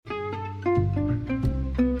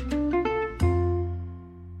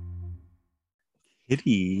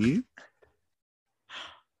Kitty.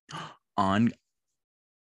 On.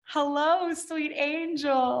 Hello, sweet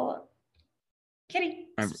angel. Kitty.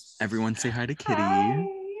 Everyone say hi to Kitty. Hi.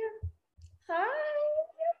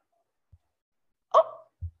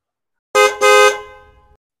 Hi.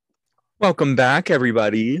 Welcome back,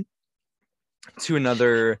 everybody, to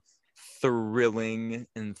another thrilling,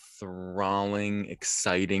 enthralling,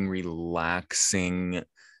 exciting, relaxing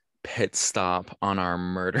pit stop on our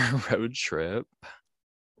murder road trip.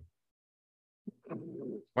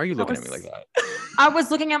 Why are you looking at me like that? I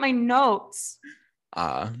was looking at my notes.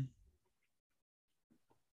 Don't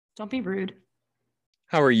be rude.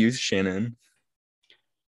 How are you, Shannon?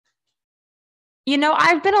 You know,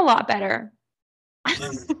 I've been a lot better.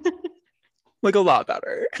 Like a lot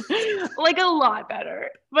better. Like a lot better.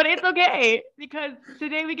 But it's okay because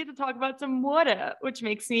today we get to talk about some water, which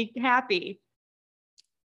makes me happy.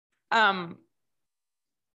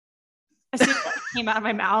 As soon as that came out of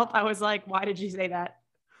my mouth, I was like, why did you say that?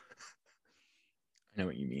 I know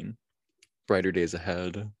what you mean. Brighter days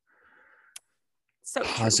ahead. So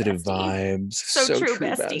positive true, vibes. So true,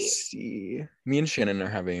 bestie. Me and Shannon are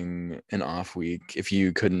having an off week. If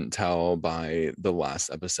you couldn't tell by the last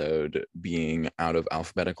episode being out of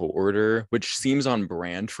alphabetical order, which seems on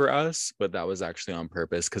brand for us, but that was actually on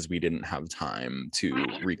purpose because we didn't have time to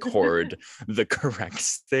record the correct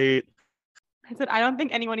state. I said, I don't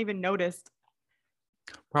think anyone even noticed.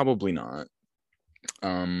 Probably not.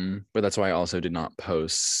 But that's why I also did not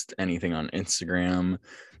post anything on Instagram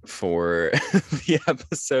for the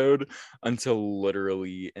episode until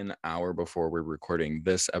literally an hour before we're recording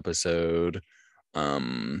this episode.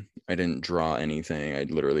 I didn't draw anything. I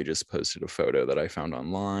literally just posted a photo that I found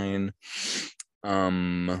online.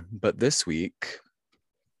 But this week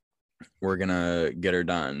we're gonna get her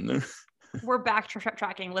done. We're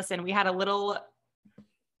backtracking. Listen, we had a little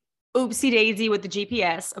oopsie daisy with the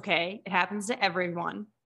GPS. Okay, it happens to everyone.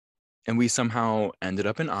 And we somehow ended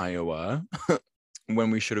up in Iowa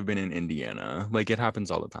when we should have been in Indiana. Like, it happens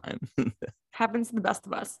all the time. Happens to the best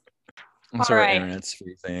of us. I'm sorry, our internet's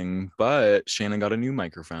freezing, but Shannon got a new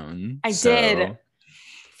microphone. I did.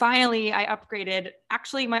 Finally, I upgraded.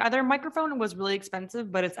 Actually, my other microphone was really expensive,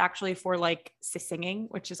 but it's actually for like singing,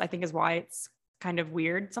 which is, I think, is why it's kind of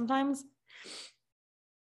weird sometimes.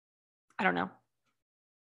 I don't know.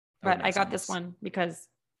 But I got this one because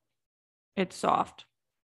it's soft.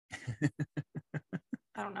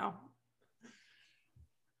 I don't know.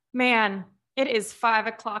 Man, it is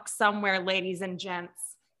 5:00 somewhere, ladies and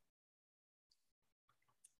gents.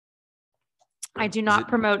 I do not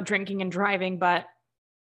promote drinking and driving, but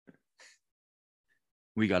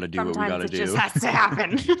we got to do what we got to do. It just has to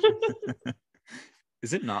happen.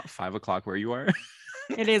 Is it not 5:00 where you are?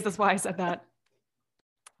 It is. That's why I said that.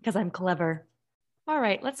 Because I'm clever. All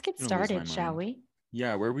right, let's get started, shall we?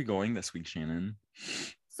 Yeah, where are we going this week, Shannon?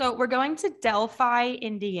 So we're going to Delphi,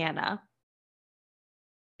 Indiana.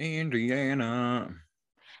 Gary,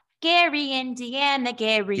 Indiana.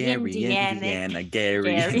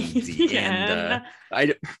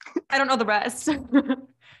 I don't know the rest.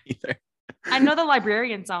 Either. I know the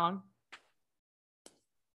librarian song.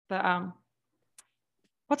 The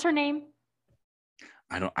what's her name?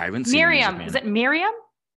 I haven't seen Miriam. Is it Miriam?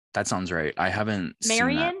 That sounds right. I haven't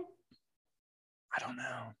Marion? seen that. I don't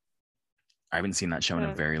know. I haven't seen that show in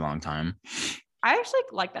a very long time. I actually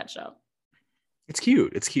like that show. It's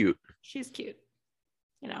cute. She's cute.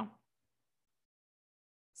 You know.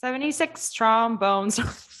 76 trombones.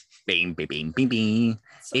 Bing, bing, bing, bing, bing.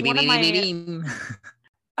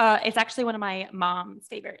 It's actually one of my mom's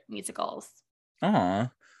favorite musicals.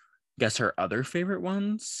 Aw. Guess her other favorite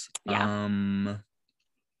ones? Yeah.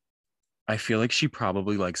 I feel like she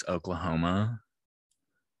probably likes Oklahoma.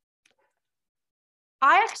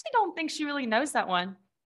 I actually don't think she really knows that one.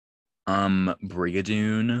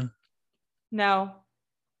 Brigadoon. No.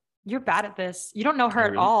 You're bad at this. You don't know her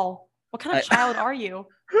at all. What kind of child are you?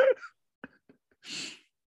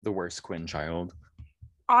 The worst Quinn child.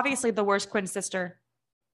 Obviously the worst Quinn sister.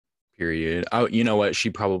 Period. Oh, you know what?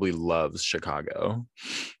 She probably loves Chicago.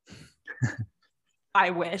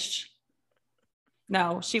 I wish.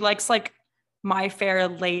 No, she likes like My Fair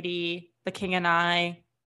Lady, The King and I.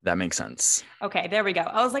 That makes sense. Okay, there we go.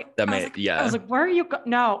 I was like, yeah. I was like, where are you?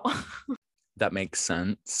 No. That makes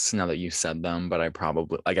sense now that you said them, but I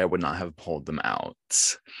probably I would not have pulled them out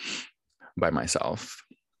by myself.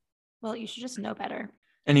 Well, you should just know better.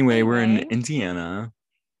 Anyway, we're in Indiana.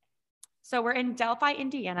 So we're in Delphi,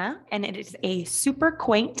 Indiana, and it is a super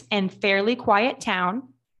quaint and fairly quiet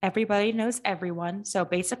town. Everybody knows everyone. So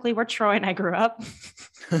basically, where Troy and I grew up.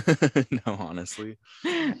 No, honestly.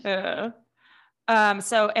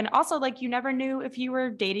 So, and also like, you never knew if you were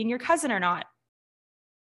dating your cousin or not.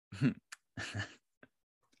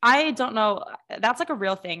 I don't know. That's like a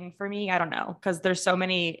real thing for me. I don't know. Cause there's so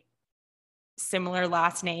many similar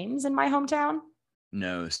last names in my hometown.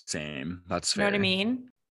 No, same. That's You know what I fair. mean?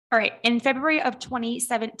 All right. In February of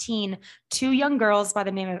 2017, two young girls by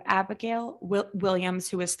the name of Abigail Williams,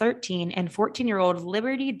 who was 13, and 14-year-old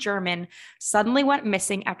Liberty German suddenly went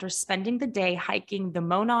missing after spending the day hiking the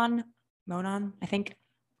Monon, I think,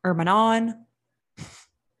 or Monon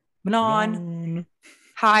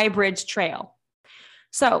High Bridge Trail.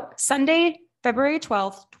 So Sunday, February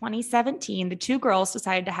 12th, 2017, the two girls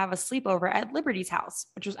decided to have a sleepover at Liberty's house,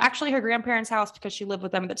 which was actually her grandparents' house because she lived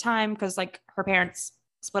with them at the time because like her parents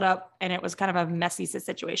split up and it was kind of a messy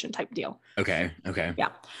situation type deal. Okay. Yeah.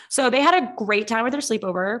 So they had a great time with their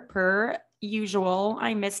sleepover per usual.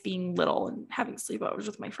 I miss being little and having sleepovers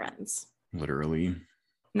with my friends. Literally.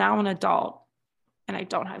 Now I'm an adult and I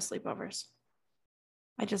don't have sleepovers.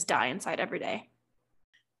 I just die inside every day.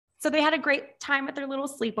 So they had a great time at their little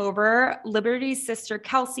sleepover. Liberty's sister,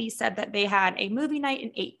 Kelsey, said that they had a movie night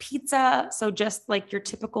and ate pizza. So just like your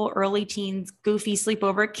typical early teens goofy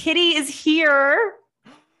sleepover. Kitty is here.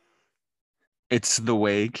 It's the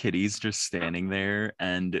way Kitty's just standing there,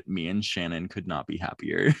 and me and Shannon could not be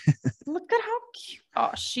happier. Look at how cute.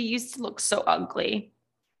 Oh, she used to look so ugly.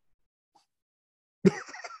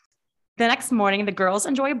 The next morning, the girls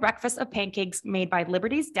enjoy a breakfast of pancakes made by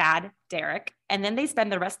Liberty's dad, Derek, and then they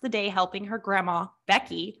spend the rest of the day helping her grandma,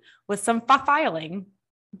 Becky, with some filing.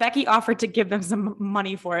 Becky offered to give them some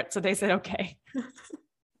money for it, so they said, okay.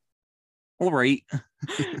 All right.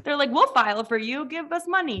 They're like, we'll file for you. Give us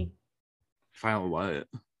money. File what?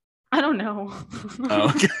 I don't know.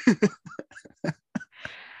 Oh, okay.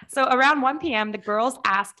 So around 1 p.m., the girls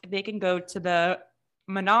asked if they can go to the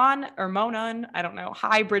Monon, I don't know,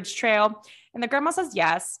 High Bridge Trail. And the grandma says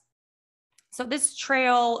yes. So this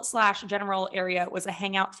trail / general area was a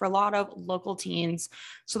hangout for a lot of local teens.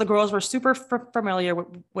 So the girls were super familiar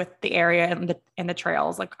with the area and the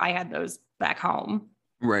trails. Like I had those back home.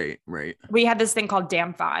 Right. We had this thing called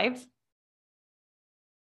Dam 5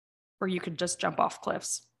 where you could just jump off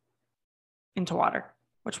cliffs into water,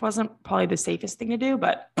 which wasn't probably the safest thing to do,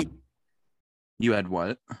 but. You had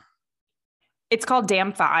what? It's called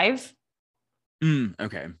Dam 5.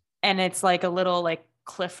 Okay. And it's like a little like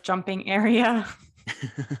cliff jumping area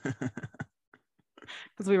because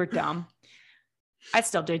we were dumb. I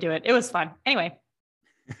still do it. It was fun. Anyway.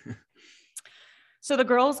 So the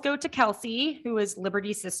girls go to Kelsey, who is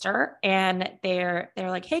Liberty's sister, and they're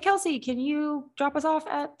like, hey, Kelsey, can you drop us off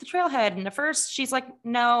at the trailhead? And at first she's like,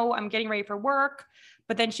 no, I'm getting ready for work.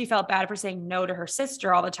 But then she felt bad for saying no to her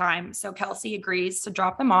sister all the time. So Kelsey agrees to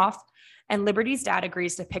drop them off. And Liberty's dad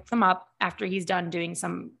agrees to pick them up after he's done doing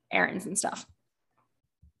some errands and stuff.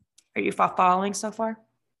 Are you following so far?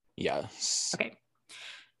 Yes. Okay.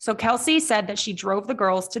 So Kelsey said that she drove the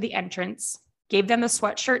girls to the entrance, gave them the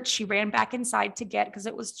sweatshirt she ran back inside to get because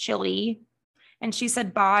it was chilly. And she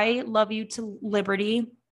said, bye, love you to Liberty,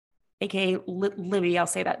 aka Libby. I'll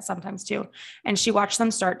say that sometimes too. And she watched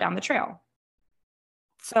them start down the trail.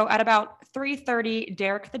 So at about 3:30,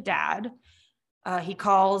 Derek, the dad, he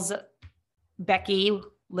calls Becky,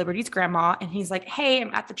 Liberty's grandma, and he's like, hey,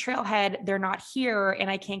 I'm at the trailhead. They're not here.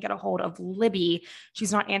 And I can't get a hold of Libby.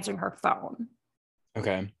 She's not answering her phone.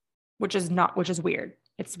 Okay. Which is weird.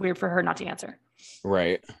 It's weird for her not to answer.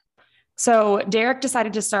 Right. So Derek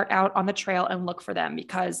decided to start out on the trail and look for them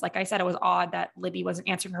because, like I said, it was odd that Libby wasn't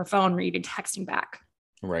answering her phone or even texting back.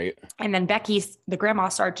 Right. And then Becky, the grandma,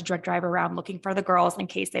 started to drive around looking for the girls in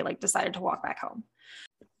case they decided to walk back home.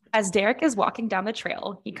 As Derek is walking down the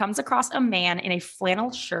trail, he comes across a man in a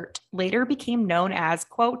flannel shirt, later became known as,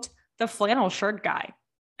 quote, the flannel shirt guy,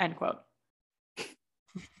 end quote.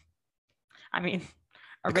 I mean,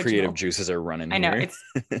 the creative juices are running. I know, it's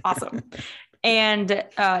awesome. And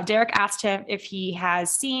Derek asked him if he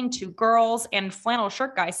has seen two girls, and flannel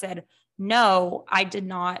shirt guy said, no, I did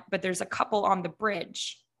not, but there's a couple on the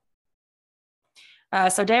bridge.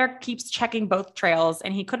 So Derek keeps checking both trails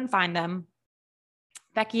and he couldn't find them.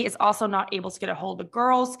 Becky is also not able to get a hold of the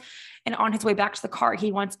girls. And on his way back to the car,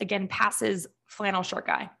 he once again passes flannel shirt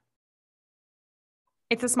guy.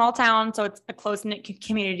 It's a small town, so it's a close-knit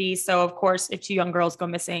community. So of course, if two young girls go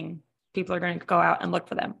missing, people are going to go out and look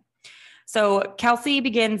for them. So Kelsey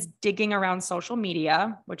begins digging around social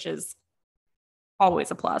media, which is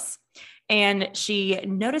always a plus. And she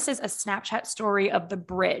notices a Snapchat story of the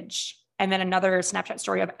bridge and then another Snapchat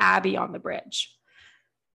story of Abby on the bridge.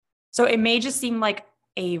 So it may just seem like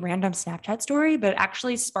a random Snapchat story, but it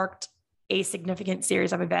actually sparked a significant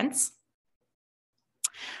series of events.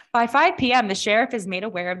 By 5 p.m., the sheriff is made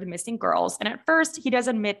aware of the missing girls. And at first, he does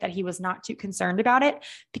admit that he was not too concerned about it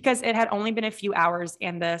because it had only been a few hours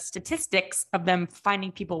and the statistics of them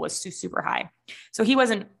finding people was super high. So he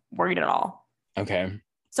wasn't worried at all. Okay.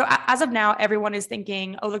 So as of now, everyone is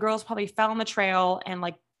thinking, oh, the girls probably fell on the trail and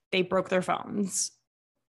like they broke their phones,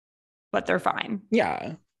 but they're fine. Yeah.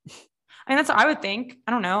 I mean, that's what I would think.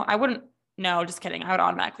 I don't know. I wouldn't. No, just kidding. I would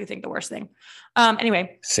automatically think the worst thing.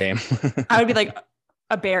 Anyway, Same. I would be like,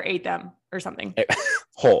 a bear ate them or something.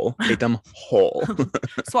 Whole. Ate them whole.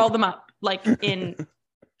 Swallowed them up like in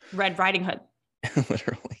Red Riding Hood.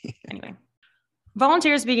 Literally. Anyway,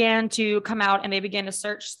 volunteers began to come out and they began to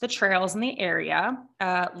search the trails in the area.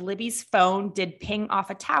 Libby's phone did ping off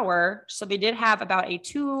a tower. So they did have about a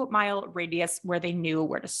 2-mile radius where they knew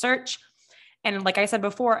where to search. And like I said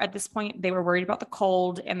before, at this point, they were worried about the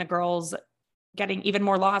cold and the girls getting even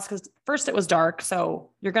more lost because first it was dark.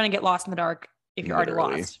 So you're going to get lost in the dark if you're already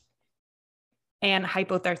lost. And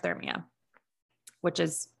hypothermia, which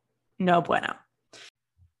is no bueno.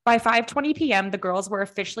 By 5:20 p.m., the girls were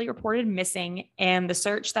officially reported missing, and the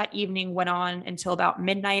search that evening went on until about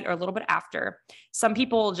midnight or a little bit after. Some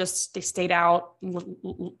people they stayed out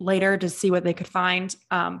later to see what they could find,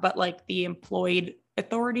 but like the employed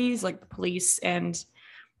authorities, like the police, and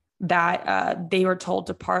that they were told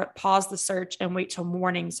to pause the search and wait till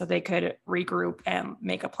morning so they could regroup and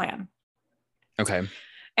make a plan. Okay.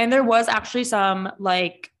 And there was actually some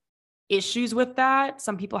like issues with that.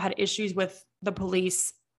 Some people had issues with the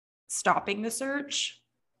police stopping the search.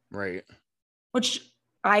 Right. Which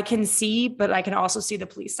I can see, but I can also see the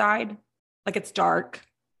police side. Like it's dark.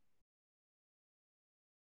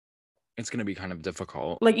 It's going to be kind of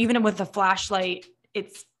difficult. Like even with the flashlight,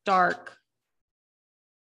 it's dark.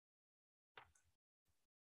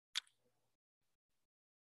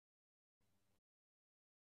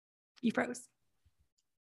 You froze.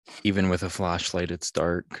 Even with a flashlight, it's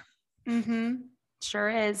dark. Mm-hmm. Sure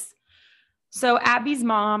is. So Abby's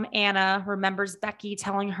mom, Anna, remembers Becky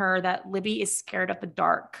telling her that Libby is scared of the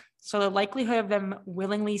dark. So the likelihood of them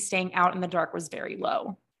willingly staying out in the dark was very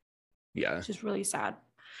low. Yeah. Which is really sad.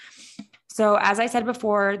 So as I said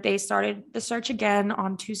before, they started the search again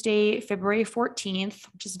on Tuesday, February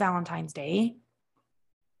 14th, which is Valentine's Day.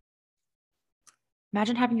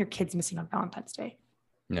 Imagine having your kids missing on Valentine's Day.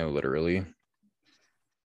 No, literally.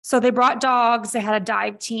 So they brought dogs. They had a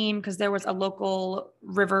dive team because there was a local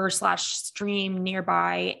river/stream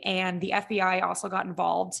nearby. And the FBI also got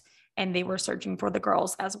involved and they were searching for the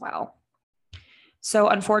girls as well. So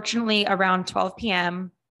unfortunately, around 12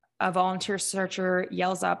 p.m., a volunteer searcher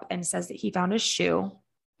yells up and says that he found a shoe.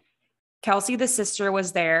 Kelsey, the sister,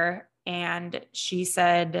 was there, and she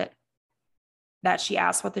said that she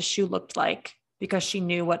asked what the shoe looked like because she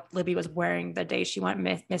knew what Libby was wearing the day she went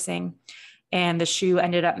missing, and the shoe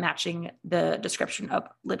ended up matching the description of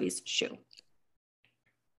Libby's shoe.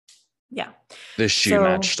 Yeah. The shoe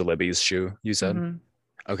matched Libby's shoe, you said?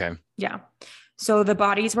 Mm-hmm. Okay. Yeah. So the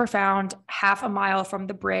bodies were found half a mile from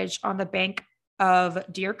the bridge on the bank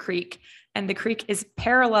of Deer Creek, and the creek is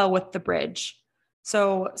parallel with the bridge.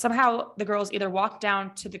 So somehow the girls either walked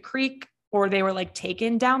down to the creek or they were like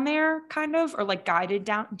taken down there kind of, or like guided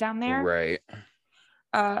down there. Right.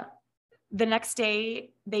 The next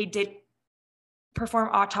day they did perform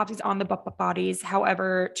autopsies on the bodies.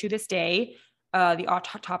 However, to this day, the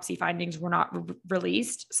autopsy findings were not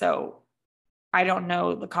released. So I don't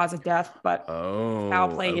know the cause of death, but foul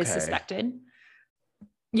play is suspected.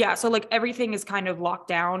 Yeah. So like everything is kind of locked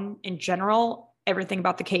down in general, everything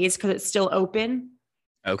about the case, because it's still open.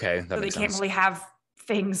 Okay. So they can't really have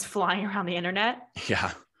things flying around the internet.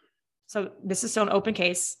 Yeah. So this is still an open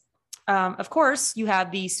case. Of course, you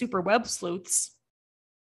have the super web sleuths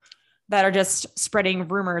that are just spreading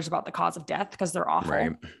rumors about the cause of death because they're awful.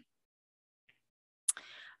 Right.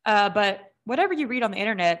 But whatever you read on the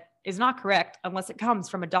internet is not correct unless it comes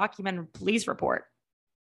from a documented police report.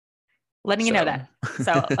 Letting you know that.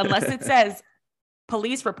 So unless it says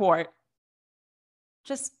police report,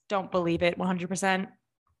 just don't believe it 100%.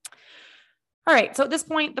 All right. So at this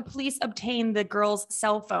point, the police obtained the girls'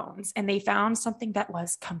 cell phones and they found something that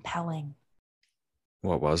was compelling.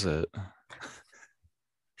 What was it?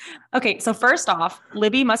 Okay. So first off,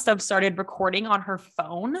 Libby must have started recording on her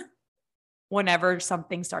phone whenever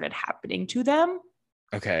something started happening to them.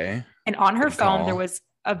 Okay. And on her phone, there was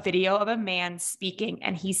a video of a man speaking,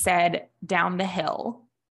 and he said, "Down the hill."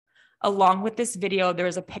 Along with this video, there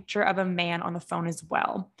was a picture of a man on the phone as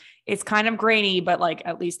well. It's kind of grainy, but like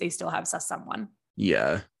at least they still have someone.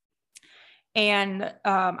 Yeah. And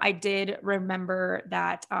I did remember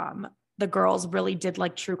that the girls really did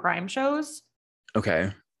like true crime shows.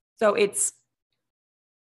 Okay. So it's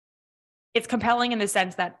it's compelling in the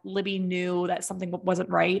sense that Libby knew that something wasn't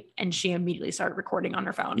right and she immediately started recording on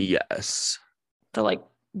her phone. Yes. So like,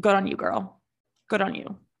 good on you, girl. Good on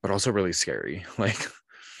you. But also really scary. Like,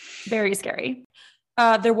 very scary.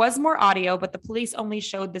 There was more audio, but the police only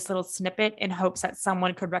showed this little snippet in hopes that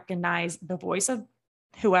someone could recognize the voice of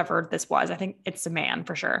whoever this was. I think it's a man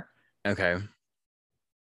for sure. okay.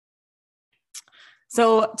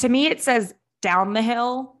 So to me, it says down the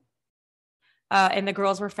hill. And the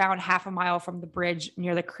girls were found half a mile from the bridge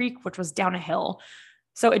near the creek, which was down a hill.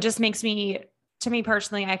 So it just makes me, to me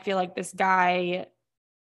personally, I feel like this guy,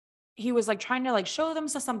 he was like trying to like show them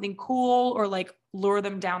something cool or like lure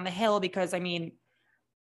them down the hill, because I mean,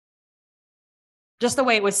 just the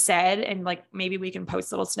way it was said, and like maybe we can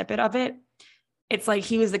post a little snippet of it. It's like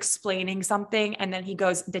he was explaining something and then he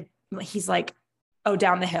goes, he's like, oh,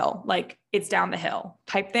 down the hill, like it's down the hill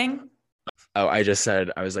type thing. Oh, I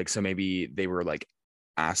was like, so maybe they were like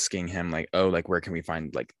asking him like, oh, like where can we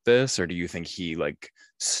find like this? Or do you think he like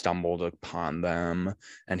stumbled upon them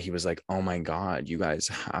and he was like, oh my God, you guys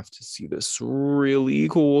have to see this really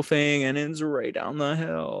cool thing and it's right down the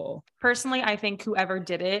hill? Personally, I think whoever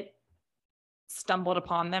did it stumbled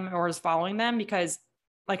upon them or was following them, because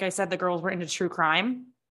like I said, the girls were into true crime.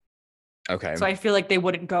 Okay. So I feel like they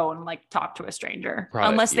wouldn't go and like talk to a stranger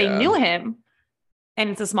unless yeah. they knew him, and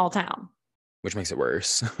it's a small town. Which makes it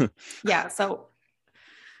worse. Yeah. So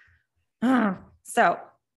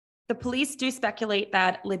the police do speculate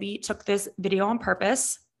that Libby took this video on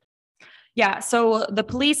purpose. Yeah. So the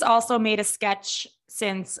police also made a sketch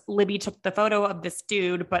since Libby took the photo of this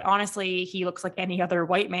dude, but honestly, he looks like any other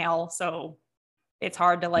white male. So it's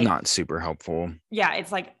hard to like. Not super helpful. Yeah.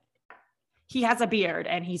 It's like he has a beard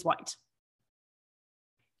and he's white.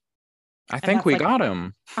 I think we got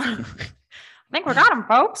him. I think we got him,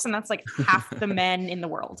 folks. And that's like half the men in the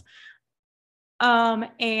world.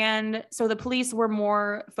 And so the police were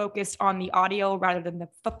more focused on the audio rather than the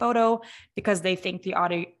photo, because they think the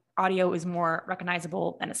audio is more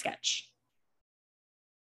recognizable than a sketch.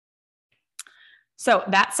 So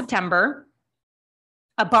that September,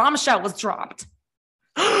 a bombshell was dropped.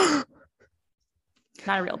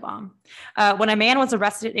 Not a real bomb. When a man was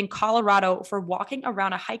arrested in Colorado for walking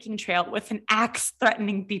around a hiking trail with an axe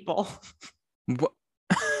threatening people. What?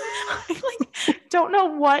 I like don't know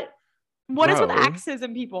what is with axes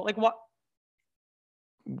and people. Like what?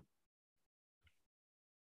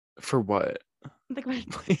 For what? Like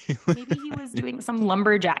maybe he was doing some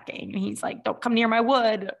lumberjacking. He's like, don't come near my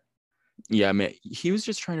wood. Yeah, man, he was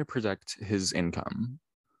just trying to protect his income.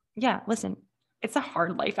 Yeah, listen, it's a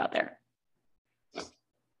hard life out there.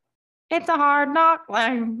 It's a hard knock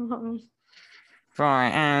life for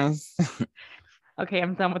us. Okay,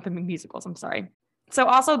 I'm done with the musicals. I'm sorry. So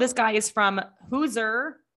also this guy is from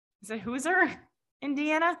Hoosier. Is it Hoosier,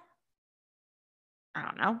 Indiana? I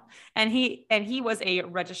don't know. And he was a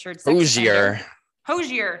registered sex offender.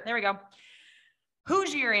 Hoosier. There we go.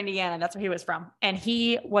 Hoosier, Indiana. That's where he was from. And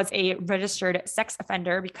he was a registered sex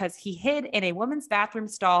offender because he hid in a woman's bathroom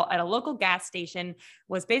stall at a local gas station,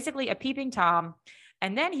 was basically a peeping Tom.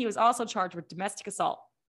 And then he was also charged with domestic assault.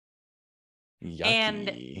 Yucky.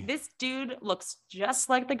 And this dude looks just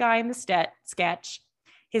like the guy in the sketch.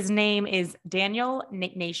 His name is Daniel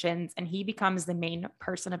Nations, and he becomes the main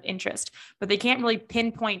person of interest. But they can't really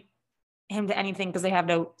pinpoint him to anything because they have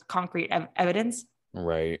no concrete evidence.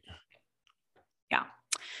 Right. Yeah.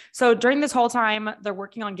 So during this whole time, they're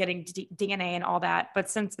working on getting DNA and all that. But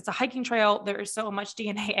since it's a hiking trail, there is so much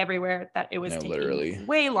DNA everywhere that it was taking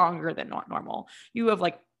way longer than normal. You have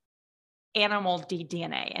like animal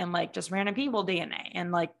DNA and like just random people DNA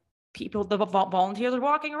and like people, the volunteers are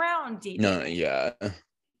walking around DNA. No, yeah.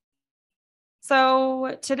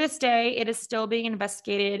 So to this day, it is still being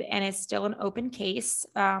investigated and is still an open case.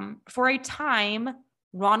 For a time,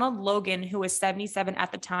 Ronald Logan, who was 77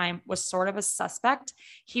 at the time, was sort of a suspect.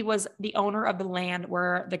 He was the owner of the land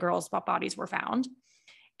where the girls' bodies were found.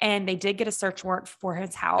 And they did get a search warrant for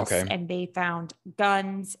his house, and they found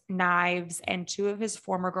guns, knives, and two of his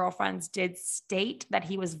former girlfriends did state that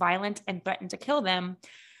he was violent and threatened to kill them.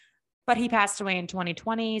 But he passed away in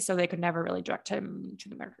 2020, so they could never really direct him to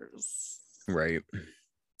the murders. Right.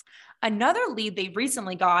 Another lead they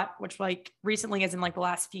recently got, which like recently is in like the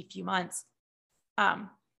last few months,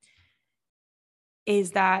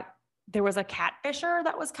 is that there was a catfisher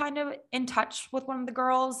that was kind of in touch with one of the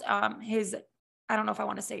girls. I don't know if I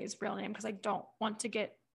want to say his real name because I don't want to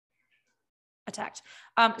get attacked.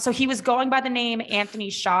 So he was going by the name Anthony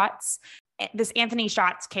Schatz. This Anthony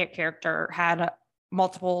Schatz character had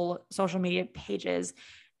multiple social media pages,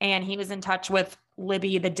 and he was in touch with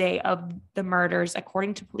Libby the day of the murders,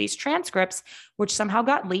 according to police transcripts, which somehow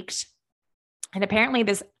got leaked. And apparently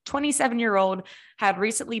this 27-year-old had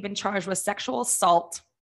recently been charged with sexual assault.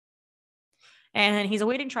 And he's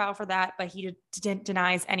awaiting trial for that, but he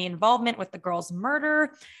denies any involvement with the girl's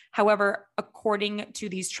murder. However, according to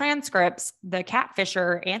these transcripts, the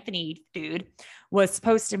catfisher, Anthony dude, was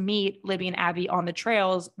supposed to meet Libby and Abby on the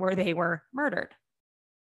trails where they were murdered.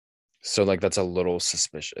 So like that's a little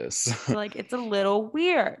suspicious. So, like, it's a little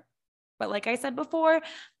weird. But like I said before,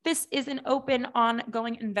 this is an open,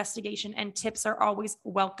 ongoing investigation and tips are always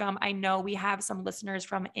welcome. I know we have some listeners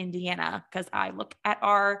from Indiana because I look at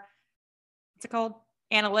our, what's it called?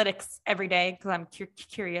 Analytics every day because I'm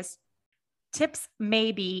curious. Tips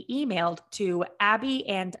may be emailed to Abby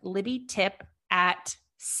and Libby Tip at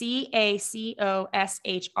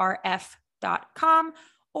cacoshrf.com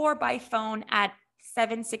or by phone at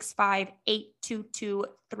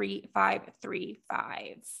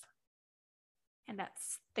 765-822-3535. And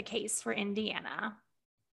that's the case for Indiana.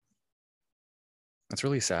 That's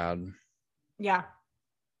really sad. Yeah.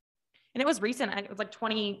 And it was recent. It was like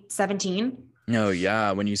 2017. No,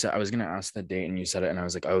 yeah. When you said, I was going to ask the date and you said it and I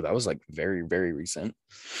was like, oh, that was like very, very recent.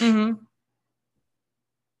 Mm-hmm.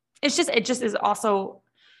 It just is also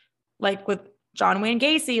like with John Wayne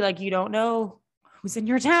Gacy, like you don't know who's in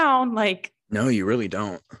your town. Like, no, you really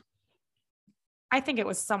don't. I think it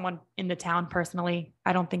was someone in the town personally.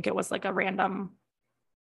 I don't think it was like a random,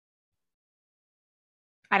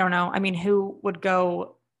 I don't know. I mean, who would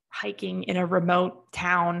go hiking in a remote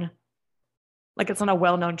town? Like it's on a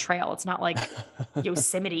well-known trail. It's not like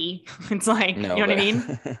Yosemite. It's like, no, you know what I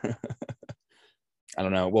mean? I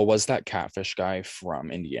don't know. Well, was that catfish guy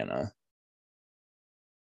from Indiana?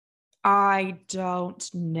 I don't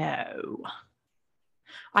know.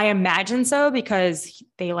 I imagine so because he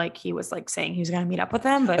was like saying he was going to meet up with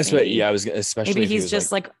them, but maybe, yeah, I was especially maybe he's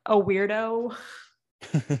just like a weirdo.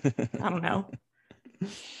 I don't know.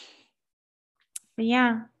 But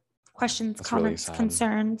yeah, questions, that's comments, really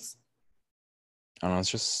concerns. I don't know.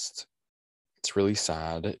 It's really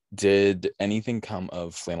sad. Did anything come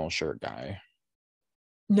of flannel shirt guy?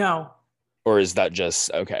 No. Or is that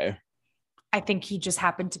just okay? I think he just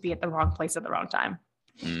happened to be at the wrong place at the wrong time.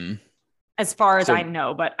 As far as I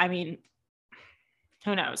know, but I mean,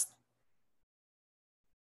 who knows?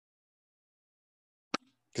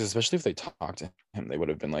 Because especially if they talked to him, they would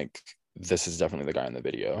have been like, this is definitely the guy in the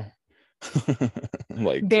video.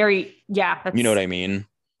 Like, very, yeah. You know what I mean?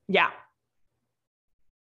 Yeah.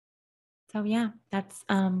 So yeah, that's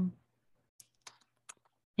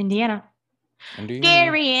Indiana.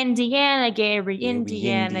 Gary, Indiana.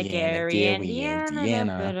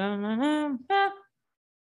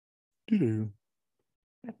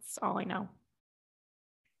 That's all I know.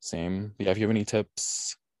 Same. Yeah, if you have any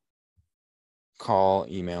tips, call,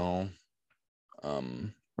 email.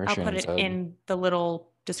 I'll put it in the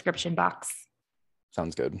little description box.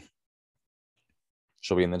 Sounds good.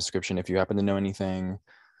 She'll be in the description if you happen to know anything.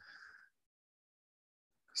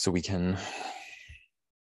 So we can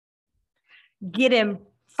get him,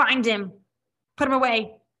 find him, put him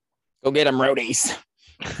away. Go get him, Roadies.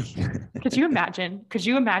 Could you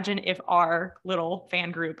imagine if our little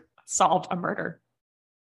fan group solved a murder?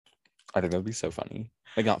 I think that would be so funny.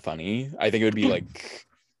 Like, not funny. I think it would be like...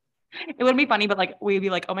 It wouldn't be funny, but like we'd be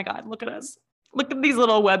like, oh my God, look at us. Look at these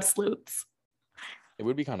little web sleuths. It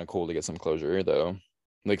would be kind of cool to get some closure though.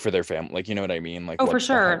 Like for their family. Like, you know what I mean? Like, oh, for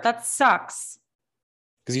sure. That sucks.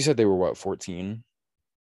 Because you said they were what, 14?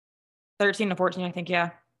 13 to 14, I think,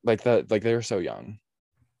 yeah. Like that, like they were so young.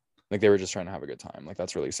 Like they were just trying to have a good time. Like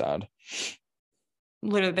that's really sad.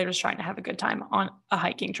 Literally, they're just trying to have a good time on a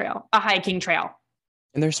hiking trail. A hiking trail.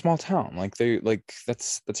 In their small town. Like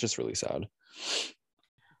that's just really sad.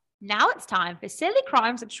 Now it's time for Silly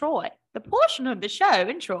Crimes of Troy, the portion of the show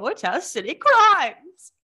in Troy tells silly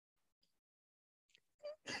crimes.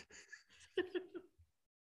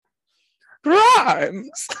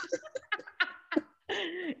 Crimes.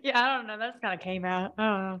 Yeah, I don't know. That just kind of came out. I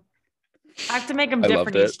don't know. I have to make them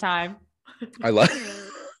different each time. I love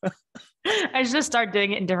I should just start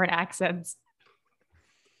doing it in different accents.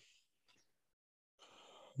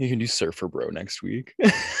 You can do Surfer Bro next week.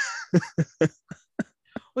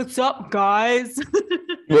 What's up, guys?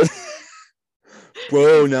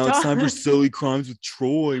 Bro, now it's time for Silly Crimes with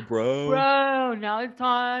Troy, bro. Bro, now it's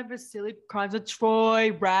time for Silly Crimes with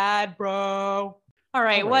Troy. Rad, bro. All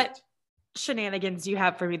right, what shenanigans do you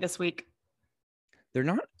have for me this week? They're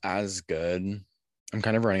not as good. I'm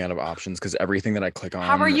kind of running out of options because everything that I click on.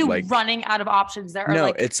 How are you running out of options? There are no,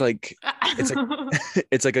 it's like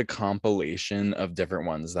it's like a compilation of different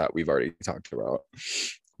ones that we've already talked about.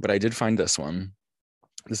 But I did find this one.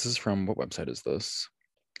 This is from, what website is this?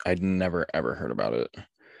 I'd never ever heard about it.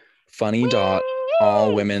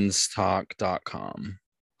 funny.allwomenstalk.com.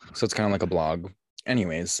 So it's kind of like a blog.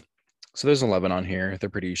 Anyways, so there's 11 on here. They're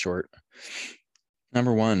pretty short.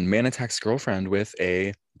 Number 1, man attacks girlfriend with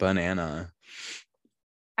a banana.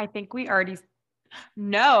 I think we already.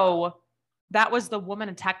 No, that was the woman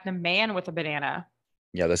attacked the man with a banana.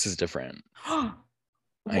 Yeah, this is different. I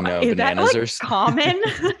What? know Is that bananas like are common?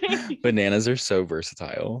 bananas are so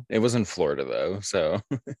versatile. It was in Florida though, so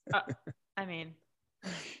I mean,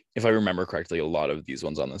 if I remember correctly, a lot of these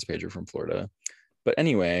ones on this page are from Florida. But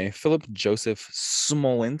anyway, Philip Joseph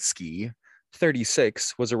Smolinski,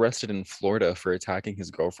 36, was arrested in Florida for attacking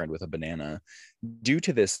his girlfriend with a banana. Due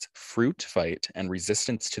to this fruit fight and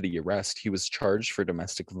resistance to the arrest, he was charged for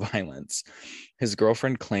domestic violence. His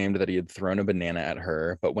girlfriend claimed that he had thrown a banana at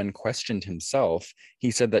her, but when questioned himself,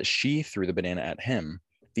 he said that she threw the banana at him.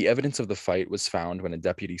 The evidence of the fight was found when a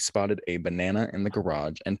deputy spotted a banana in the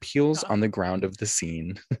garage and peels on the ground of the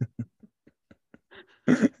scene.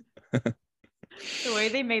 The way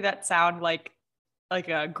they made that sound like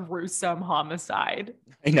a gruesome homicide.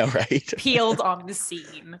 I know, right? Peeled on the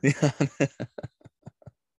scene.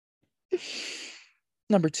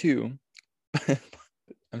 Number 2.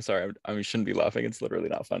 I'm sorry, I shouldn't be laughing. It's literally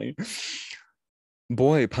not funny.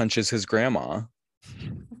 Boy punches his grandma.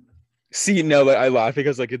 See, no, but I laugh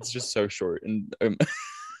because like it's just so short. And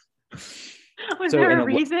was there a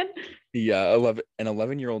reason? Yeah, an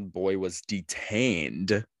 11-year-old boy was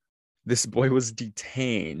detained. This boy was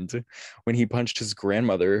detained when he punched his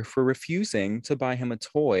grandmother for refusing to buy him a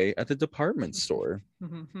toy at the department store.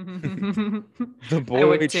 The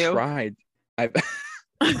boy tried.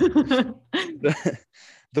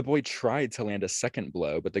 The boy tried to land a second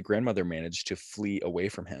blow, but the grandmother managed to flee away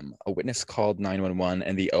from him. A witness called 911,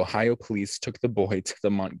 and the Ohio police took the boy to the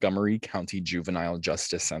Montgomery County Juvenile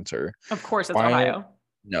Justice Center. Of course, it's Ohio.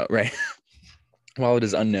 No, right. While it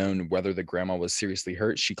is unknown whether the grandma was seriously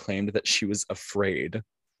hurt, she claimed that she was afraid.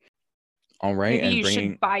 All right. Maybe you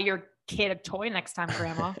should buy your kid a toy next time,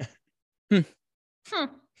 Grandma.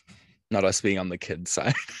 Not us being on the kid's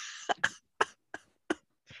side.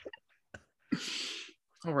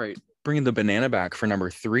 All right. Bringing the banana back for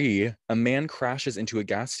number 3. A man crashes into a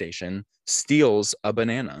gas station, steals a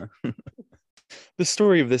banana. The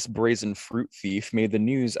story of this brazen fruit thief made the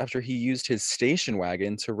news after he used his station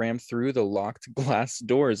wagon to ram through the locked glass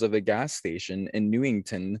doors of a gas station in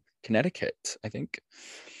Newington, Connecticut, I think.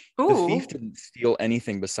 Ooh. The thief didn't steal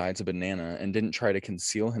anything besides a banana and didn't try to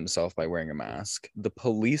conceal himself by wearing a mask. The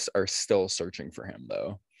police are still searching for him,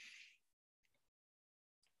 though.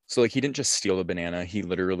 So, like, he didn't just steal the banana. He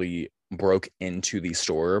literally broke into the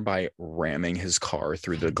store by ramming his car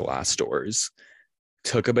through the glass doors,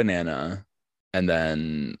 took a banana, and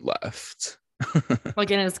then left. Like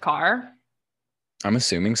in his car? I'm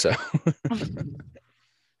assuming so.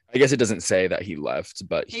 I guess it doesn't say that he left,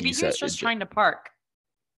 but maybe he was just trying to park.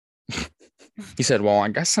 He said, well, I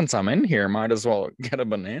guess since I'm in here, might as well get a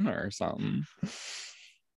banana or something.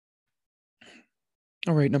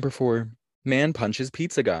 All right, number 4. Man punches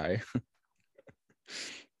pizza guy.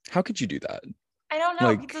 How could you do that? I don't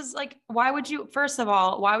know, because like, why would you, first of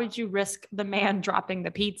all, why would you risk the man dropping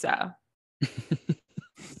the pizza?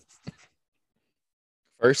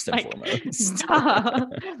 First and foremost.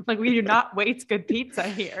 Like, we do not waste good pizza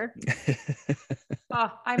here.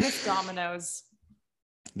 Oh, I miss Domino's.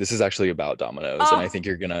 This is actually about Domino's, and I think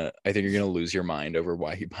you're gonna lose your mind over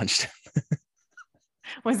why he punched him.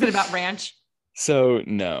 Was it about ranch? So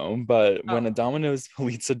no, but when a Domino's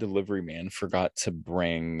pizza delivery man forgot to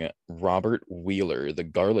bring Robert Wheeler the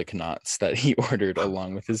garlic knots that he ordered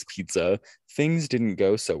along with his pizza, things didn't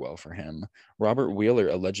go so well for him. Robert Wheeler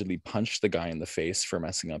allegedly punched the guy in the face for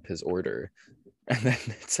messing up his order. And then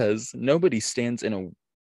it says, nobody stands in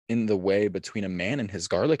the way between a man and his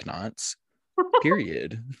garlic knots.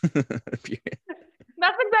 Period. Period.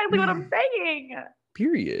 That's exactly what I'm saying.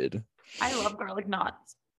 Period. I love garlic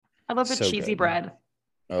knots. I love the cheesy bread.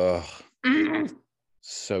 Oh,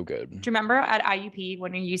 so good. Do you remember at IUP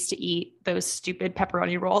when we used to eat those stupid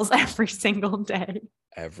pepperoni rolls every single day?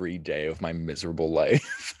 Every day of my miserable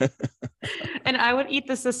life. And I would eat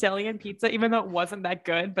the Sicilian pizza, even though it wasn't that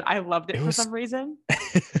good, but I loved it for some reason.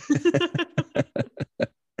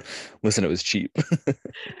 Listen, it was cheap.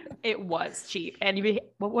 It was cheap. And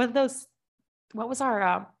what were those? What was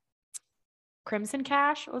our Crimson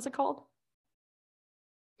Cash? What was it called?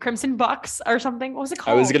 Crimson Bucks or something. What was it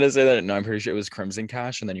called? I was gonna say that. No, I'm pretty sure it was Crimson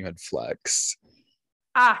Cash, and then you had Flex.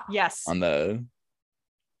 Ah, yes. Was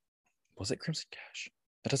it Crimson Cash?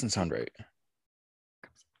 That doesn't sound right.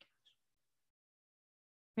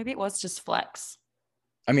 Maybe it was just Flex.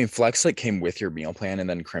 I mean, Flex like came with your meal plan, and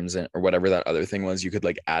then Crimson or whatever that other thing was, you could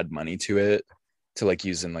like add money to it to like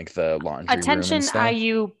use in like the laundry room and Attention, stuff.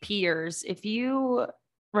 IU peers. If you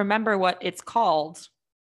remember what it's called,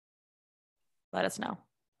 let us know.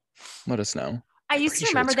 Let us know. I I'm used pretty to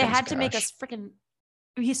sure remember it's they Crimson had to make Cash. us freaking,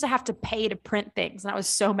 we used to have to pay to print things. And I was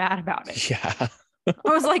so mad about it. Yeah. I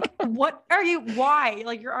was like, what are you, why?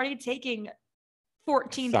 Like, you're already taking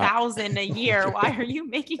 14,000 a year. Why are you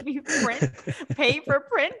making me pay for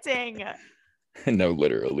printing? No,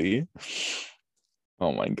 literally.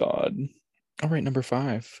 Oh my God. All right, number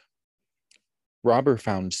 5. Robber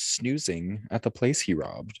found snoozing at the place he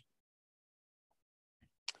robbed.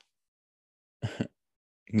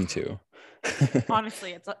 Me too.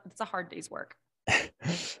 Honestly, it's a hard day's work.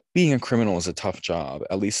 Being a criminal is a tough job.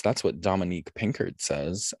 At least that's what Dominique Pinkard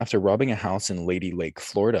says. After robbing a house in Lady Lake,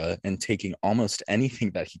 Florida, and taking almost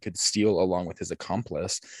anything that he could steal along with his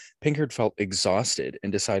accomplice, Pinkard felt exhausted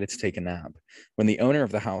and decided to take a nap. When the owner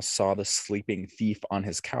of the house saw the sleeping thief on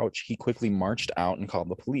his couch, he quickly marched out and called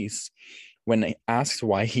the police. When asked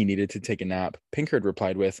why he needed to take a nap, Pinkard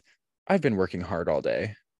replied with, "I've been working hard all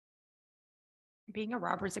day." Being a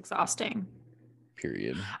robber is exhausting.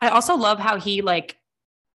 Period. I also love how he like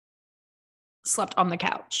slept on the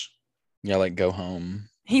couch. Yeah, like go home.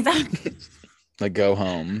 He's Like go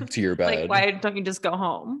home to your like, bed. why don't you just go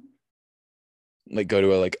home? Like go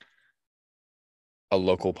to a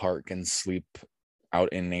local park and sleep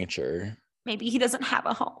out in nature. Maybe he doesn't have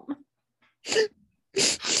a home.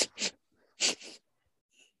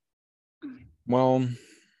 Well,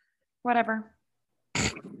 Whatever.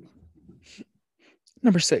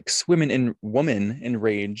 number 6, woman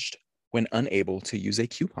enraged when unable to use a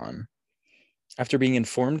coupon. After being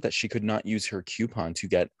informed that she could not use her coupon to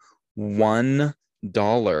get $1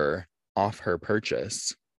 off her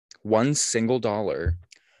purchase, one single dollar,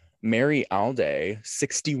 Mary Alday,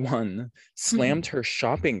 61, slammed her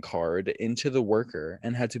shopping cart into the worker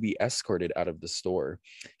and had to be escorted out of the store.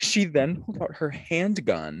 She then pulled out her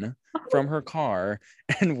handgun from her car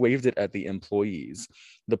and waved it at the employees.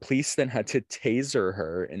 The police then had to taser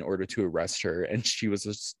her in order to arrest her, and she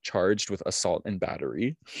was charged with assault and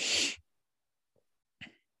battery.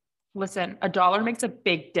 Listen, $1 makes a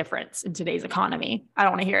big difference in today's economy. I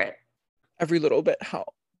don't want to hear it. Every little bit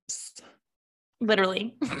helps.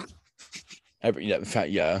 Literally.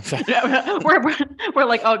 Yeah. we're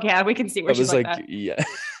like, oh yeah, we can see where I she's was like like that. yeah.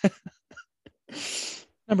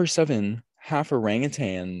 Number 7, half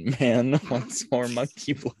orangutan man wants more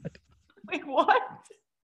monkey blood. Wait, what?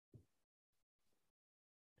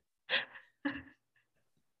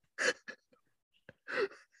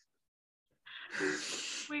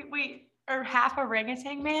 Wait. Or half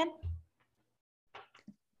orangutan man?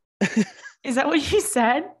 Is that what you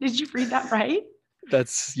said? Did you read that right?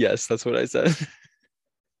 Yes, that's what I said.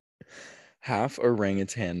 Half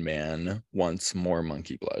orangutan man wants more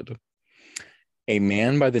monkey blood. A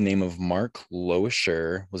man by the name of Mark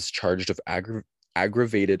Loescher was charged of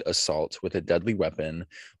aggravated assault with a deadly weapon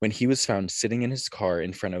when he was found sitting in his car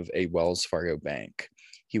in front of a Wells Fargo bank.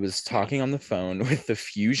 He was talking on the phone with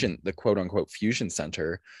the quote unquote fusion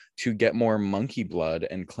center to get more monkey blood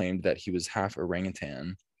and claimed that he was half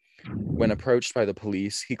orangutan. When approached by the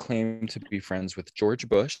police, he claimed to be friends with George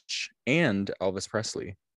Bush and Elvis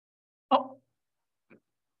Presley. Oh.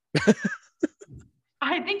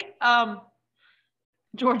 I think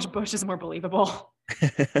George Bush is more believable.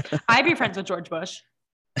 I'd be friends with George Bush.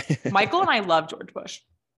 Michael and I love George Bush.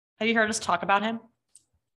 Have you heard us talk about him?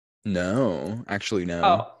 No, actually, no.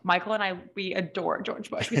 Oh, Michael and I, we adore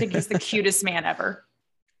George Bush. We think he's the cutest man ever.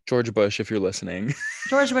 George Bush, if you're listening.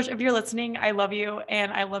 George Bush, if you're listening, I love you.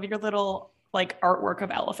 And I love your little like artwork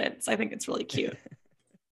of elephants. I think it's really cute.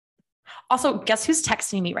 Also, guess who's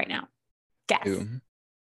texting me right now? Guess. Who?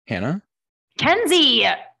 Hannah? Kenzie.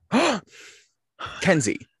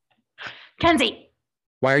 Kenzie.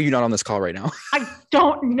 Why are you not on this call right now? I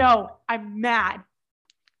don't know. I'm mad.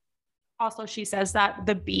 Also, she says that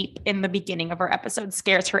the beep in the beginning of her episode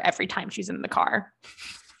scares her every time she's in the car.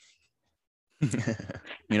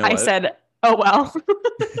 You know I what? said, oh, well.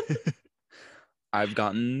 I've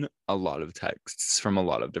gotten a lot of texts from a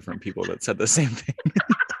lot of different people that said the same thing.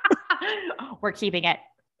 We're keeping it.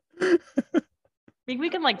 Maybe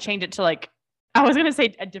we can like change it to like, I was going to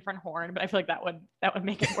say a different horn, but I feel like that would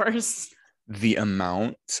make it worse. The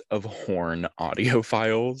amount of horn audio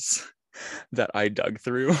files that I dug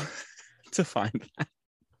through to find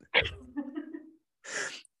that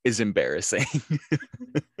is embarrassing.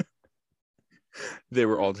 They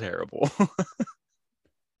were all terrible.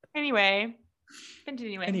 Anyway,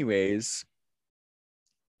 continuing. Anyways,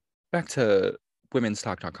 back to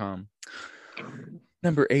womenstalk.com.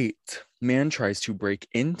 Number 8, man tries to break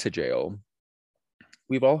into jail.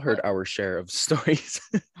 We've all heard our share of stories.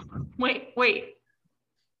 Wait.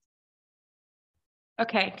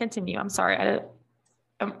 Okay, continue. I'm sorry.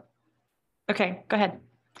 Okay, go ahead.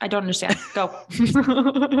 I don't understand. Go.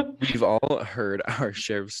 We've all heard our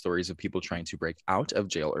share of stories of people trying to break out of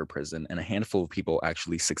jail or prison, and a handful of people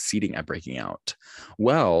actually succeeding at breaking out.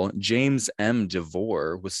 Well, James M.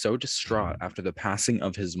 DeVore was so distraught after the passing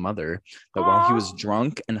of his mother that while he was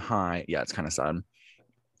drunk and high, yeah, it's kind of sad.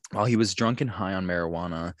 While he was drunk and high on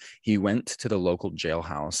marijuana, he went to the local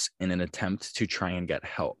jailhouse in an attempt to try and get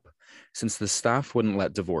help. Since the staff wouldn't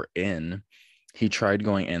let DeVore in, he tried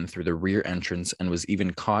going in through the rear entrance and was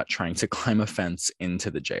even caught trying to climb a fence into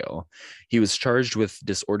the jail. He was charged with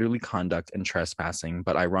disorderly conduct and trespassing,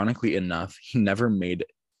 but ironically enough, he never made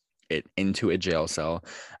it into a jail cell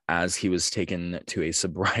as he was taken to a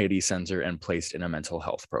sobriety center and placed in a mental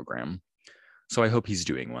health program. So I hope he's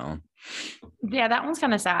doing well. Yeah, that one's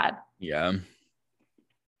kind of sad. Yeah.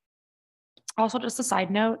 Also, just a side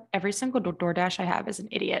note, every single DoorDash I have is an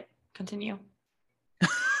idiot. Continue.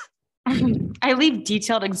 I leave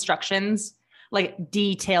detailed instructions. Like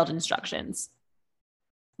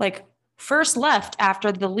first left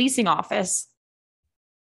after the leasing office.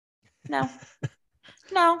 No.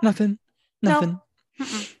 Nothing. No.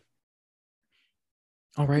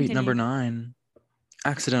 All right, Continue. number 9,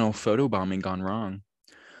 accidental photobombing gone wrong.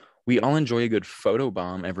 We all enjoy a good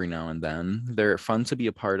photobomb every now and then. They're fun to be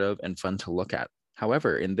a part of and fun to look at.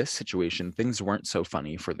 However, in this situation, things weren't so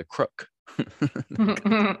funny for the crook.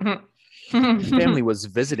 The family was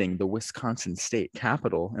visiting the Wisconsin state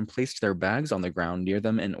capitol and placed their bags on the ground near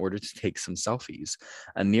them in order to take some selfies.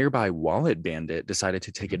 A nearby wallet bandit decided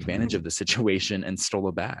to take advantage of the situation and stole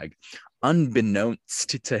a bag.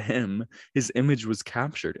 Unbeknownst to him, his image was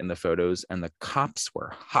captured in the photos and the cops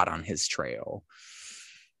were hot on his trail.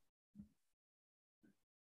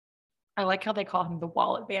 I like how they call him the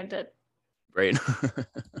wallet bandit. Right.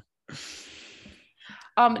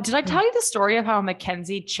 Did I tell you the story of how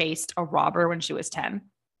Mackenzie chased a robber when she was 10?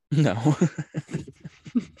 No.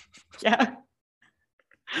 Yeah.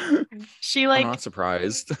 She I'm not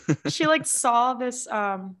surprised. she saw this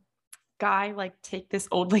guy take this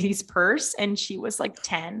old lady's purse, and she was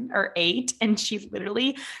 10 or 8, and she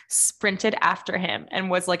literally sprinted after him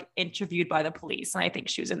and was interviewed by the police, and I think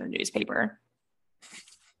she was in the newspaper.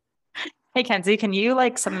 Hey Kenzie, can you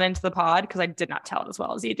send it into the pod, because I did not tell it as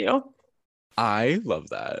well as you do. I love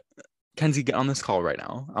that. Kenzie, get on this call right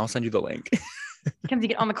now. I'll send you the link. Kenzie,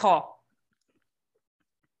 get on the call.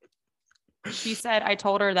 She said, I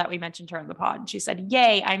told her that we mentioned her in the pod. And she said,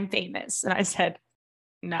 yay, I'm famous. And I said,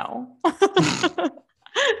 no.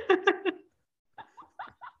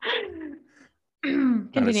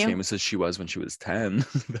 Not as famous as she was when she was 10.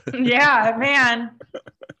 Yeah, man.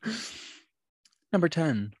 Number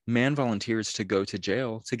 10, man volunteers to go to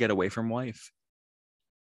jail to get away from wife.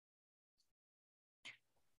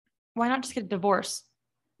 Why not just get a divorce?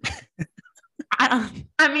 I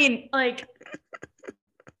mean, at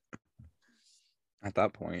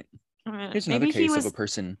that point. Here's another case of a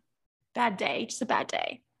person. Bad day, just a bad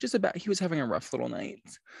day. He was having a rough little night.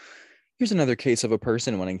 Here's another case of a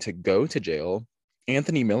person wanting to go to jail.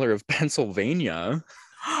 Anthony Miller of Pennsylvania.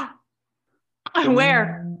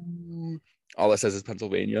 Where? All it says is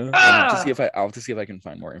Pennsylvania. I'll have to see if I can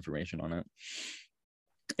find more information on it.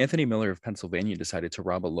 Anthony Miller of Pennsylvania decided to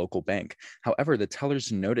rob a local bank. However, the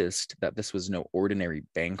tellers noticed that this was no ordinary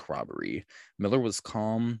bank robbery. Miller was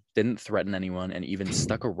calm, didn't threaten anyone, and even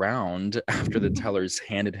stuck around after the tellers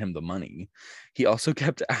handed him the money. He also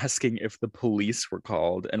kept asking if the police were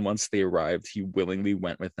called, and once they arrived, he willingly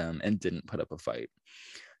went with them and didn't put up a fight.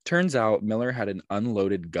 Turns out Miller had an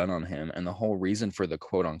unloaded gun on him, and the whole reason for the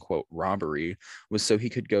quote-unquote robbery was so he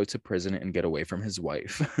could go to prison and get away from his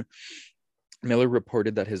wife. Miller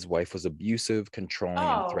reported that his wife was abusive, controlling,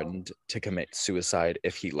 and threatened to commit suicide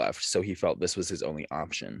if he left, so he felt this was his only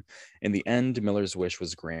option. In the end, Miller's wish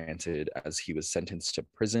was granted as he was sentenced to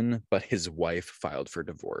prison, but his wife filed for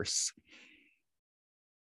divorce.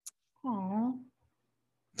 Aww.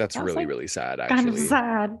 That's really, really sad, actually. Kind of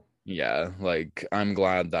sad. Yeah, I'm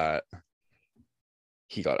glad that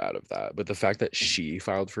he got out of that. But the fact that she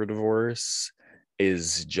filed for divorce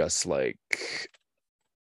is just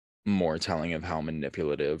more telling of how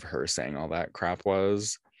manipulative her saying all that crap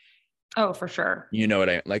was. Oh, for sure. You know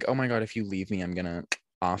what oh my God, if you leave me, I'm gonna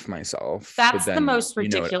off myself. That's the most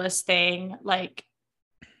ridiculous thing.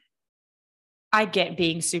 I get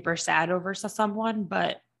being super sad over someone,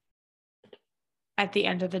 but at the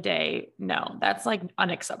end of the day, no, that's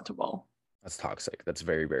unacceptable. That's toxic. That's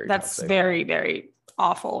very, very That's toxic. very, very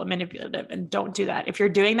awful and manipulative. And don't do that. If you're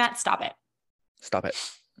doing that, stop it. Stop it.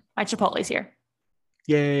 My Chipotle's here.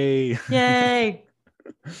 Yay. Yay.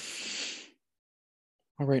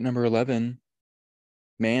 All right, number 11.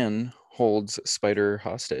 Man holds spider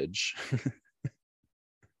hostage.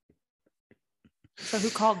 So who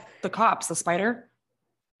called the cops? The spider?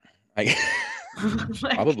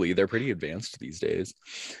 Probably. They're pretty advanced these days.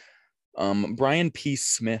 Brian P.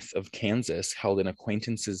 Smith of Kansas held an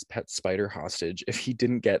acquaintance's pet spider hostage if he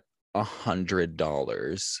didn't get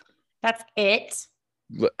 $100. That's it?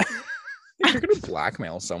 If you're gonna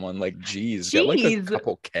blackmail someone, like, geez, get like a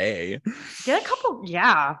couple K. Get a couple,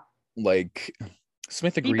 yeah. Like,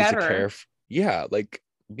 Smith agreed to care. Yeah, like,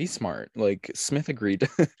 be smart. Like, Smith agreed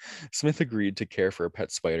to care for a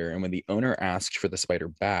pet spider, and when the owner asked for the spider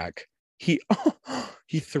back, he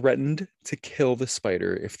threatened to kill the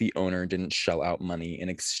spider if the owner didn't shell out money in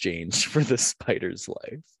exchange for the spider's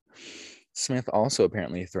life. Smith also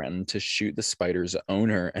apparently threatened to shoot the spider's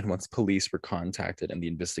owner, and once police were contacted and the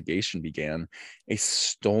investigation began, a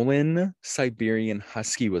stolen Siberian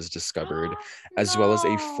husky was discovered, as well as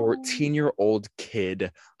a 14-year-old kid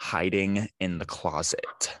hiding in the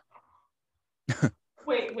closet.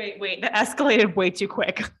 Wait. That escalated way too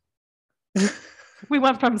quick. We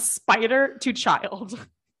went from spider to child.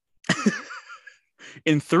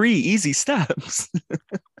 In 3 easy steps.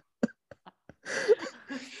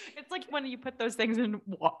 It's like when you put those things in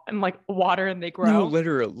like water and they grow. No,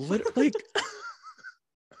 literally, like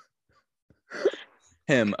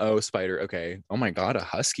him. Oh, spider. Okay. Oh my God, a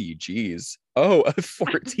husky. Jeez. Oh, a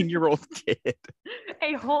 14-year-old kid.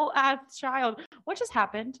 A whole ass child. What just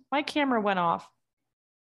happened? My camera went off.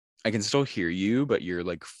 I can still hear you, but your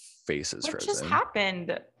like face is what frozen. What just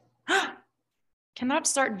happened? Cannot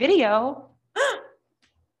start video.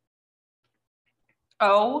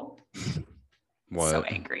 Oh. What? So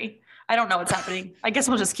angry. I don't know what's happening. I guess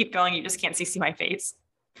we'll just keep going. You just can't see my face.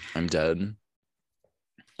 I'm dead.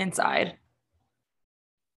 Inside.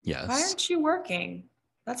 Yes. Why aren't you working?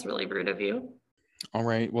 That's really rude of you. All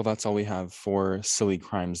right. Well, that's all we have for silly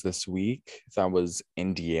crimes this week. That was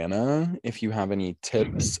Indiana. If you have any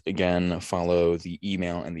tips, again, follow the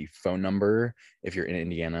email and the phone number. If you're in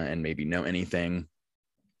Indiana and maybe know anything,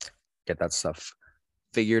 get that stuff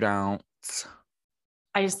figured out.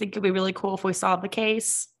 I just think it'd be really cool if we solved the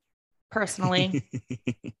case personally.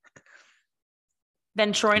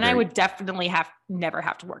 Then Troy and I would definitely never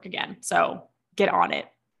have to work again. So get on it.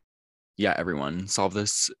 Yeah, everyone, solve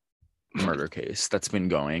this murder case that's been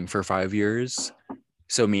going for 5 years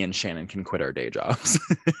so me and Shannon can quit our day jobs.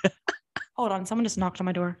 Hold on, someone just knocked on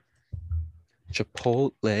my door.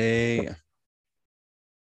 Chipotle.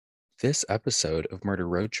 This episode of Murder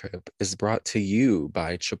Road Trip is brought to you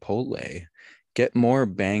by Chipotle. Get more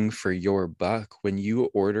bang for your buck when you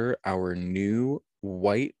order our new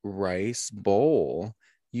white rice bowl.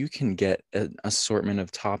 You can get an assortment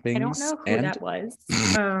of toppings. I don't know who that was.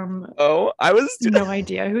 I was no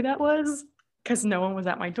idea who that was because no one was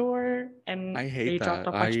at my door, and I hate they that. dropped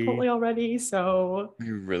off my Chipotle already. So I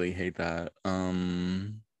really hate that.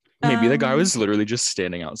 Maybe the guy was literally just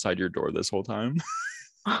standing outside your door this whole time.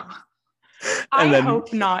 I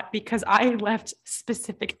hope not, because I left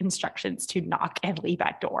specific instructions to knock and leave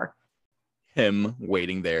at door. Him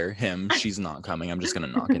waiting there. She's not coming. I'm just gonna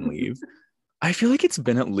knock and leave. I feel like it's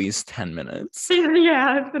been at least 10 minutes.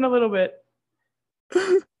 Yeah, it's been a little bit.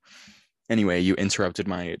 Anyway, you interrupted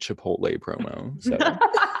my Chipotle promo. So.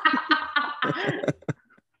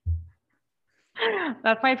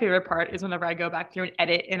 That's my favorite part, is whenever I go back through and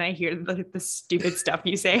edit and I hear the stupid stuff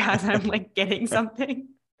you say as I'm like getting something.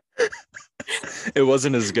 It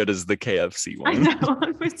wasn't as good as the KFC one. I know,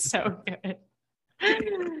 it was so good.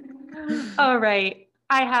 All right,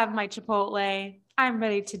 I have my Chipotle. I'm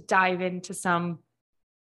ready to dive into some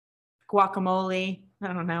guacamole. I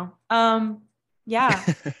don't know. Yeah.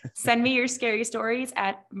 Send me your scary stories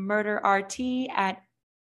at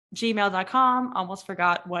murderrt@gmail.com. Almost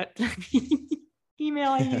forgot what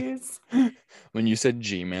email I use. When you said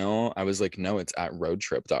Gmail, I was like, no, it's at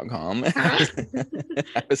roadtrip.com.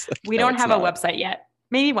 We don't have a website yet.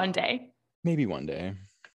 Maybe one day.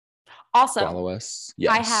 Also, follow us.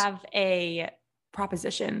 Yes. I have a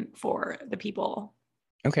proposition for the people.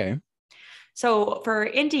 Okay. So for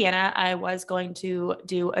Indiana, I was going to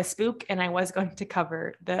do a spook, and I was going to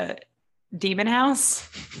cover the demon house.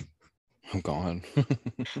 Oh God.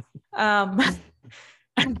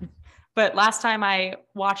 But last time I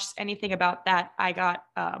watched anything about that, I got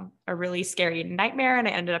a really scary nightmare, and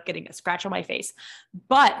I ended up getting a scratch on my face.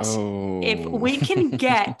 But if we can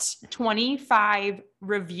get 25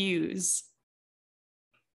 reviews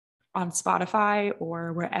on Spotify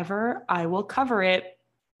or wherever, I will cover it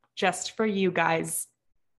just for you guys.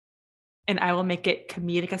 And I will make it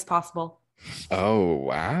comedic as possible. Oh,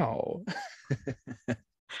 wow.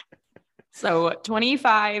 So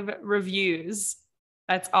 25 reviews.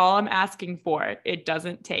 That's all I'm asking for. It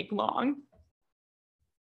doesn't take long.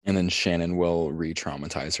 And then Shannon will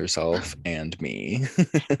re-traumatize herself and me.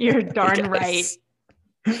 You're darn right.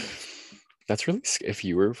 That's really if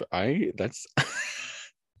you were that's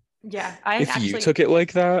yeah. if you took it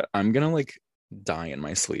like that, I'm gonna like die in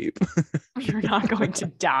my sleep. You're not going to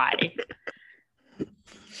die.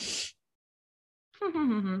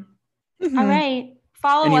 All right.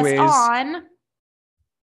 Follow us on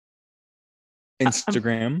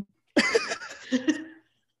Instagram.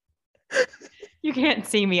 You can't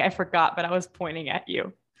see me. I forgot, but I was pointing at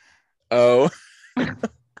you. Oh.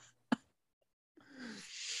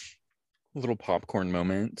 Little popcorn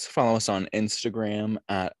moment. Follow us on Instagram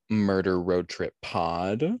at Murder Road Trip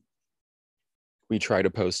Pod. We try to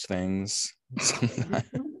post things.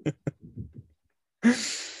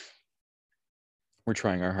 We're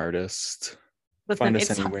trying our hardest. Listen, find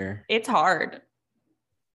us anywhere. It's hard.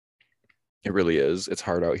 It really is. It's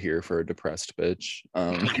hard out here for a depressed bitch.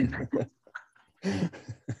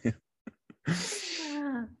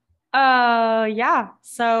 Yeah.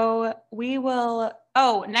 So we will.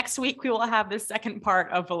 Oh, next week we will have the second part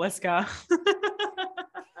of Velisca.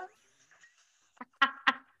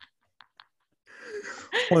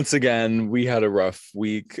 Once again, we had a rough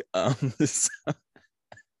week.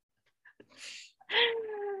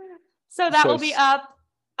 So that will be up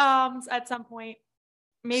at some point,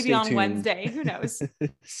 maybe on Wednesday. Who knows?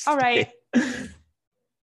 All right.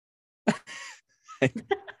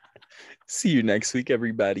 See you next week,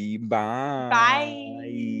 everybody. Bye.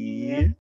 Bye.